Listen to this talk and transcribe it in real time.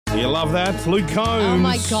You love that? Luke Combs. Oh,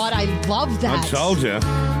 my God, I love that. I told you.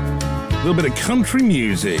 A little bit of country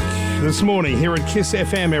music this morning here at Kiss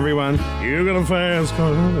FM, everyone. You're going to fast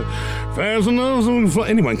enough so we can fly.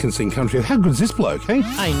 Anyone can sing country. How good is this bloke, hey?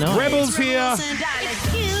 I know. Rebels here. Hey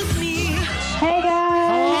guys.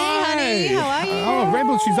 Hey, honey, how are you? Oh,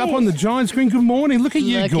 Rebels, she's up on the giant screen. Good morning. Look at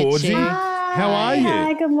you, Look at Gorgie. you. How are you?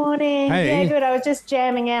 Hi, good morning. Hey. Yeah, good. I was just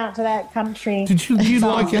jamming out to that country. Do you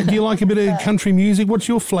like a bit of country music? What's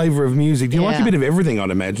your flavour of music? Do you like a Yeah. bit of everything, I'd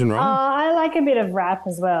imagine, right? I like a bit of rap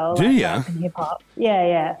as well. Do like ya? rap and hip hop.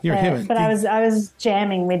 Yeah. You're a hip- But I was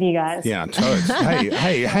jamming with you guys. Yeah, totes.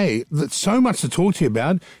 hey, there's so much to talk to you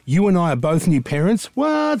about. You and I are both new parents.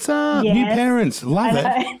 What's up? Yes. New parents. Love I it.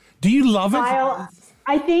 know. Do you love it?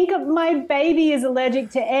 I think my baby is allergic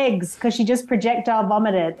to eggs because she just projectile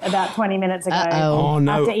vomited about 20 minutes ago. Oh,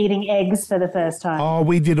 no. After eating eggs for the first time. Oh,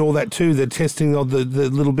 we did all that too, the testing of the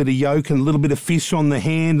little bit of yolk and a little bit of fish on the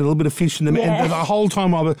hand, a little bit of fish in the Yeah. and the whole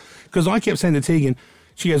time because I kept saying to Tegan,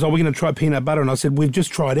 she goes, we're going to try peanut butter. And I said, we've just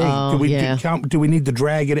tried egg. Oh, Do we need to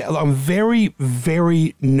drag it out? I'm very,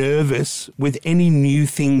 very nervous with any new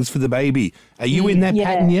things for the baby. Are you in that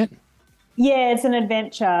pattern yet? Yeah, it's an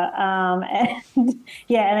adventure. And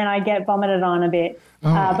then I get vomited on a bit.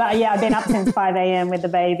 But yeah, I've been up since 5 a.m. with the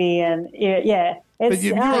baby, and yeah. But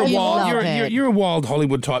you're a wild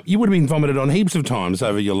Hollywood type. You would have been vomited on heaps of times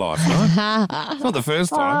over your life, right? It's not the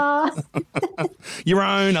first time. Your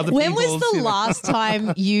own, other When people's. was the last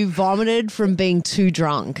time you vomited from being too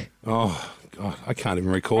drunk? Oh, God, I can't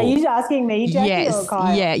even recall. Are you asking me, Jackie, or Yes.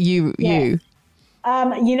 Kyle? Yeah, you. You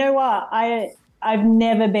know what? I've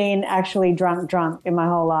never been actually drunk in my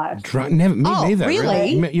whole life. Drunk? Never, me Oh, neither.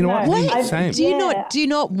 really? You know what? No. Me, Wait, same. Do you Yeah. do you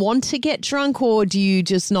not want to get drunk, or do you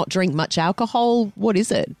just not drink much alcohol? What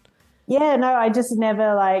is it? Yeah, no, I just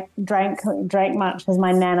never drank much because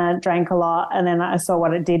my nana drank a lot, and then I saw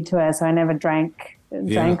what it did to her, so I never drank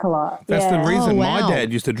a lot. That's the reason Oh, wow. my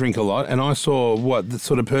dad used to drink a lot, and I saw what the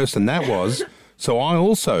sort of person that was. So I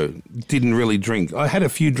also didn't really drink. I had a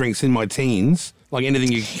few drinks in my teens, like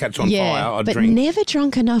anything you could catch on fire, I'd but drink. never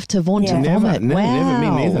drunk enough to want to Yeah. vomit. Never, Wow. me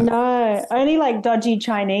neither. No, only dodgy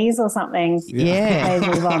Chinese or something. Yeah. Made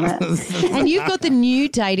me vomit. And you've got the new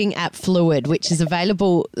dating app Fluid, which is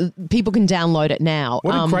available. People can download it now.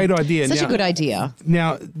 What a great idea. Such Now- a good idea.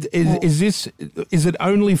 Now, is it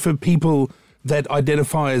only for people that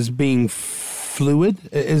identify as being fluid?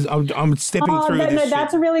 I'm stepping through this. No, shit.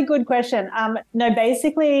 that's a really good question.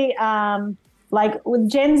 Basically, with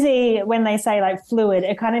Gen Z, when they say fluid,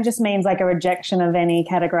 it kind of just means a rejection of any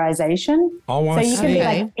categorization. Oh, I So you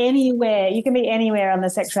can see. be anywhere. You can be anywhere on the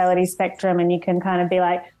sexuality spectrum, and you can kind of be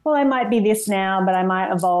well, I might be this now, but I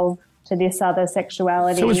might evolve to this other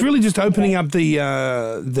sexuality. So it's really just opening up the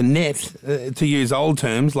net, to use old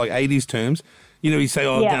terms, like 80s terms. You know, you say,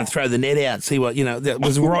 I'm going to throw the net out, see what, that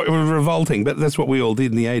was revolting, but that's what we all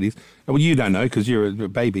did in the 80s. Well, you don't know because you're a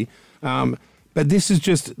baby. But this is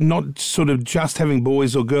just not sort of just having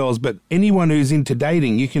boys or girls, but anyone who's into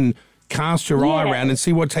dating, you can cast your eye around and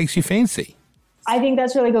see what takes your fancy. I think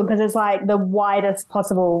that's really good because it's the widest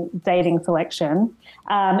possible dating selection.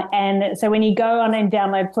 And so when you go on and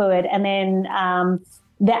download Fluid, and then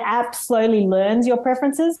the app slowly learns your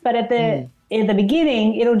preferences, but at the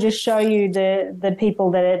beginning, it'll just show you the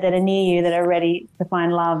people that are near you that are ready to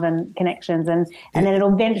find love and connections, and then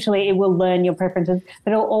it will learn your preferences,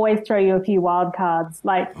 but it'll always throw you a few wild cards.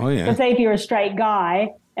 Let's say if you're a straight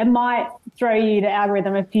guy, it might throw you the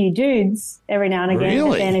algorithm a few dudes every now and again. Really?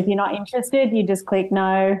 But then if you're not interested, you just click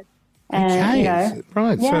no. And,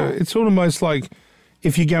 Right. Yeah. So it's almost like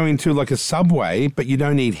if you go into a Subway, but you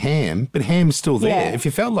don't eat ham, but ham's still there. Yeah. If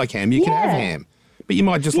you felt like ham, you can have ham. But you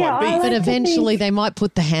might just Yeah, like beef. I But like to eventually think- they might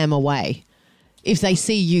put the ham away. If they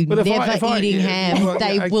see you But never eating ham,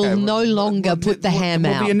 they will no longer put the ham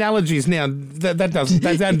out. The analogies now, they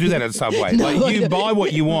don't do that at Subway. You buy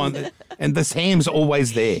what you want, and this ham's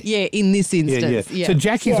always there. Yeah, in this instance. Yeah. So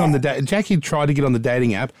Jackie's on the Jackie tried to get on the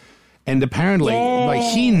dating app, and apparently,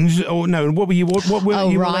 Hinge, or no, what were you allowed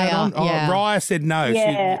Raya, on? yeah. Oh, Raya said no.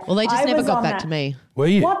 Yeah. Well, they just I never was got on back that. to me. Were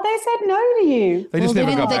you? What? They said no to you? They just Well,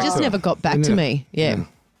 never got they back just to never it. got back to me. Yeah.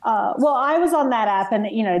 Well, I was on that app, and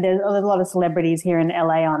there's a lot of celebrities here in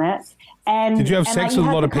LA on it. And Did you have sex with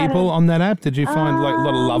a lot of people on that app? Did you find a lot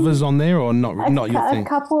of lovers on there, or not your thing? A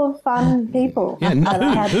couple of fun people. Yeah, no, that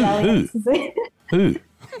I had who? alliances with. Who?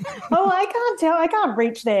 Oh, I can't tell. I can't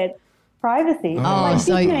reach their privacy.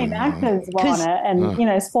 so- Big name actors were on it,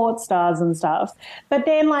 and sports stars and stuff. But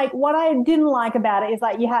then, what I didn't like about it is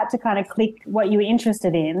you had to kind of click what you were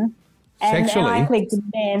interested in. And Sexually? I clicked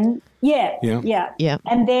men. Yeah. Yeah.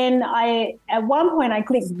 And then at one point I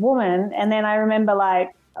clicked woman, and then I remember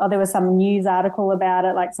there was some news article about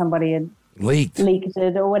it, like somebody had leaked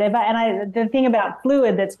it or whatever. And the thing about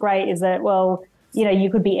Fluid that's great is that, well, you know, you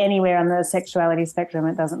could be anywhere on the sexuality spectrum.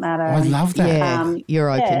 It doesn't matter. I love that. Yeah, you're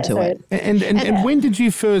open to it. And when did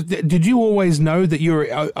you always know that you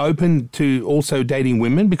were open to also dating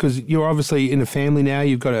women? Because you're obviously in a family now,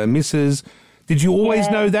 you've got a missus. Did you always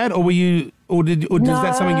know that, or is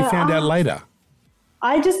that something you found out later?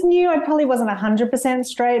 I just knew I probably wasn't 100%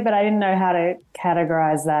 straight, but I didn't know how to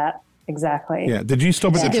categorize that exactly. Yeah. Did you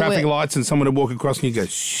stop at the traffic lights and someone would walk across and you go,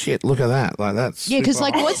 shit, look at that. Like that's because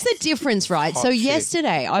like what's the difference, right? So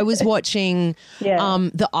yesterday I was watching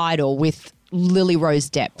The Idol with Lily Rose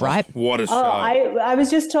Depp, right? What a show. I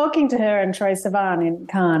was just talking to her and Troye Sivan in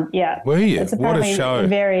Cannes. Yeah. Were you? It's What a show.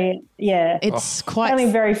 It's quite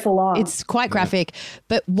very full on. It's quite graphic,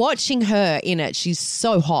 but watching her in it, she's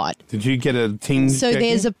so hot. Did you get a tinge? So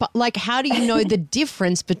there's how do you know the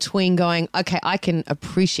difference between going, okay, I can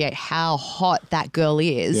appreciate how hot that girl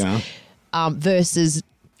is versus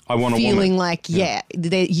I want feeling like,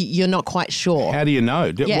 you're not quite sure. How do you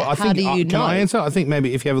know? How do you know? Can I answer? I think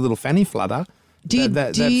maybe if you have a little fanny flutter. Do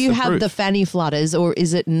you have the fanny flutters, or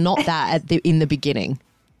is it not that in the beginning?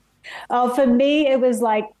 Oh, for me, it was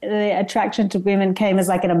like the attraction to women came as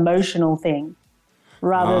like an emotional thing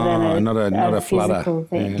rather than not a flutter physical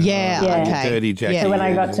thing. Okay. Dirty Jackie. So when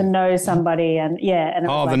I got to know somebody and it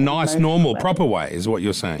was the nice, normal, proper way is what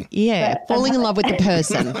you're saying. Yeah, falling in love with the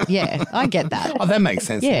person. Yeah, I get that. Oh, that makes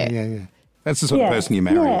sense. Yeah. That's the sort of person you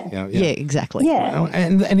marry. Yeah, exactly. Yeah.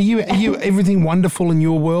 And are you everything wonderful in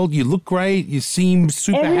your world? You look great. You seem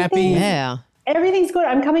super happy. Yeah. Everything's good.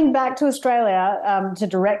 I'm coming back to Australia to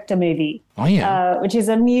direct a movie. Oh, yeah. Which is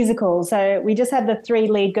a musical. So we just had the 3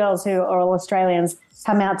 lead girls who are all Australians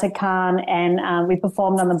come out to Cannes, and we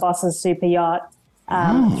performed on the Boss's Super Yacht.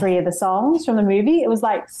 3 of the songs from the movie. It was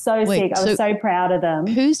like sick. I was so proud of them.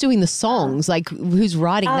 Who's doing the songs? Like who's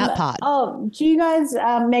writing that part? Oh, do you guys,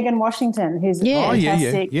 Megan Washington, who's a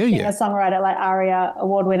fantastic singer-songwriter, like ARIA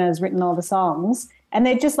award winner, has written all the songs. And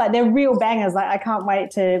they're just like, they're real bangers. Like I can't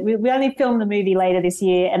wait to, we only film the movie later this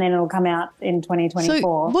year and then it'll come out in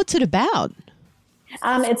 2024. So what's it about?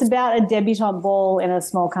 It's about a debutante ball in a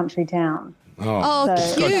small country town.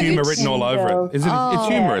 It's got humour written all over it. It's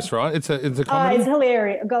humorous, right? It's a comedy. It's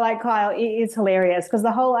hilarious. Like Kyle, it is hilarious because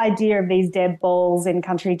the whole idea of these dead balls in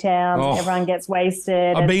country towns, everyone gets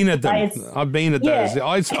wasted. I've been at them. I've been at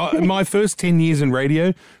those. My first 10 years in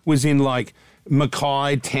radio was in like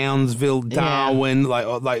Mackay, Townsville, Darwin,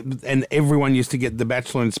 and everyone used to get the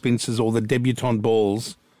Bachelor and Spincers or the debutante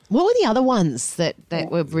balls. What were the other ones that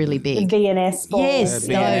were really big? The B&S balls. Yes,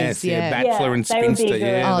 those, Bachelor and Spinster.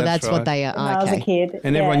 That's right. What they are. When I was a kid.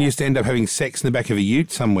 And everyone used to end up having sex in the back of a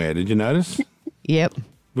ute somewhere. Did you notice? Yep.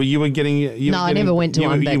 Well, you were getting. I never went to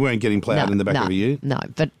one. You weren't getting ploughed in the back of a ute. No,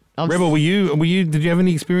 but. Rebel, were you? Did you have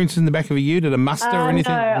any experiences in the back of a ute at a muster or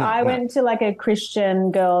anything? No, I went to like a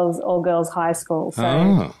Christian all-girls high school.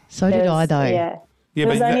 So did I, though. Yeah. There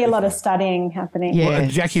was only a lot of studying happening. Yeah.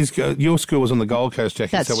 Well, your school was on the Gold Coast,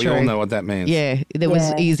 Jackie, That's so we true. all know what that means. Yeah, there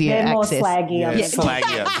was easier They're access. More slaggy.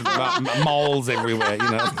 Slaggy. Moles everywhere,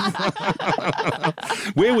 you know.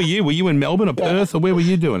 Where were you? Were you in Melbourne or Perth, or where were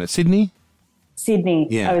you doing it? Sydney? Sydney.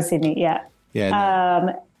 Yeah. I was Sydney, yeah.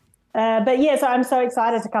 Yeah. So I'm so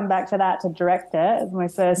excited to come back to that to direct it. It's my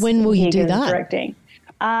first. When will you do that? Directing.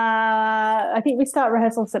 I think we start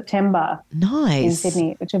rehearsal September. Nice. In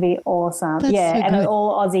Sydney, which will be awesome. That's so and good.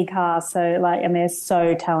 all Aussie cast. So and they're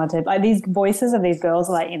so talented. Like these voices of these girls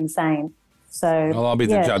are like insane. So I'll be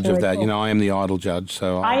the judge of that. Cool. You know, I am the Idol judge.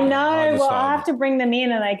 So I know. I have to bring them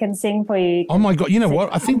in and they can sing for you. Oh my God! You know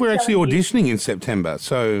what? I think we're actually auditioning in September.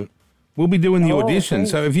 So we'll be doing the audition.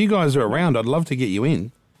 So if you guys are around, I'd love to get you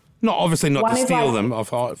in. Obviously not to steal them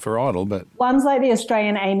for Idol, but... One's like the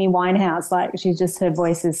Australian Amy Winehouse. Like, her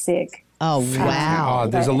voice is sick. Oh, wow.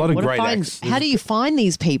 There's a lot of great acts. How do you find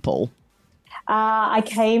these people? I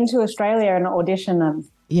came to Australia and auditioned them.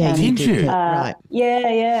 Yeah, did you? Right.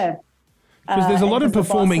 Yeah. Because there's a lot of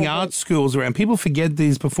performing arts schools around. People forget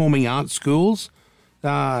these performing arts schools.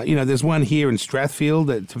 There's one here in Strathfield.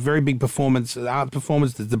 It's a very big art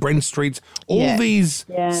performance. There's the Brent Streets. All these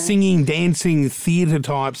singing, dancing, theatre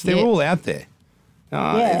types, they're all out there.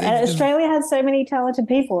 And Australia has so many talented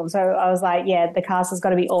people. So I was like, the cast has got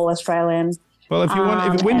to be all Australian. Well, if you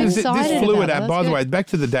want, when does this Fluid app, by the way, back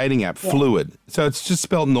to the dating app, Fluid. So it's just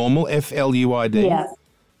spelled normal, Fluid. Yeah.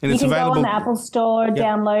 And it's you can available go on the Apple Store,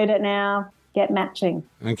 download it now, get matching.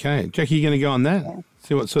 Okay. Jackie, you going to go on that? Yeah.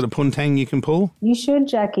 See what sort of puntang you can pull? You should,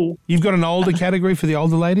 Jackie. You've got an older category for the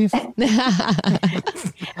older ladies?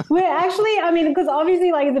 We're actually, because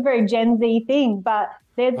obviously, like, it's a very Gen Z thing, but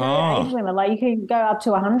there's no age limit. Like, you can go up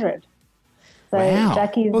to 100. So wow.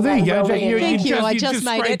 Jackie's well, there you go. Thank you. I just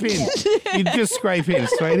made it. You just scrape in,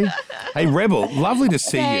 sweetie. Hey, Rebel, lovely to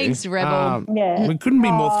see Thanks, you. Rebel. We couldn't be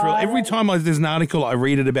more thrilled. Every time there's an article, I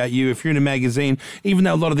read it about you. If you're in a magazine, even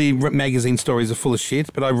though a lot of the magazine stories are full of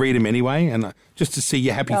shit, but I read them anyway, and just to see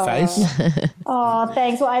your happy face. Oh,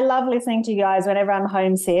 thanks. Well, I love listening to you guys. Whenever I'm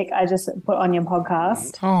homesick, I just put on your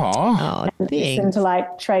podcast. Oh, listen to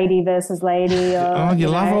like Tradie versus Lady. Or, you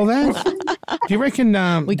love all that? Do you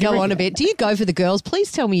reckon? We go on a bit. Do you go for the girls?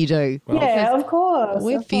 Please tell me you do. Well, yeah, of course.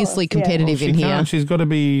 We're fiercely competitive in here. She's got to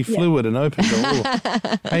be fluid and open to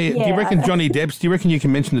all. Hey, do you reckon Johnny Depp's? Do you reckon you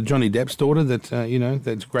can mention the Johnny Depp's daughter? That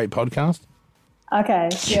that's a great podcast. Okay.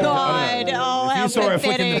 Yeah. God, you saw her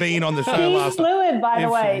flicking the bean on the show last night. She's fluid, by the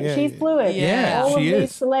way. She's fluid. Yeah, all she of is.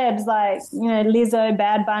 these celebs, like Lizzo,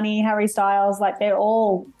 Bad Bunny, Harry Styles, like they're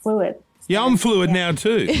all fluid. Yeah, I'm fluid now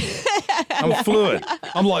too. I'm fluid.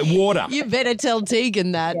 I'm like water. You better tell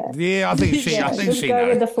Tegan that. Yeah, I think she. I think she knows. Go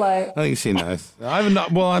with the flow. I think she knows. I'm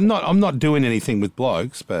not doing anything with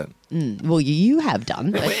blokes, but well, you have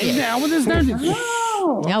done. But now, there's no.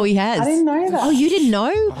 Oh, he has. I didn't know that. Oh, you didn't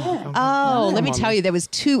know? Oh, let me tell you, there was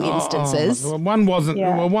two instances. One wasn't.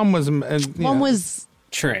 Well, one was. One was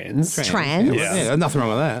trans. Yeah, nothing wrong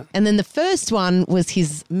with that. And then the first one was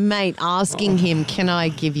his mate asking him, "Can I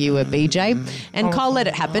give you a BJ?" And Kyle let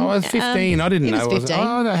it happen. I was 15. I didn't know. He was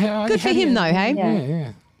 15. Good for him, though, hey?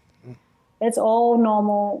 Yeah. It's all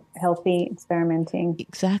normal, healthy experimenting.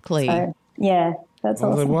 Exactly. So, yeah. That's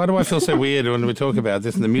awesome. Why do I feel so weird when we talk about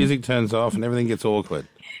this and the music turns off and everything gets awkward?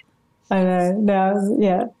 I know. No,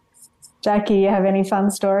 yeah. Jackie, you have any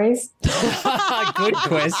fun stories? Good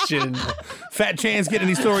question. Fat Chance, get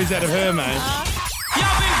any stories out of her, mate?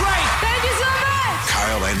 Y'all been great. Thank you so much.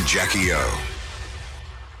 Kyle and Jackie O.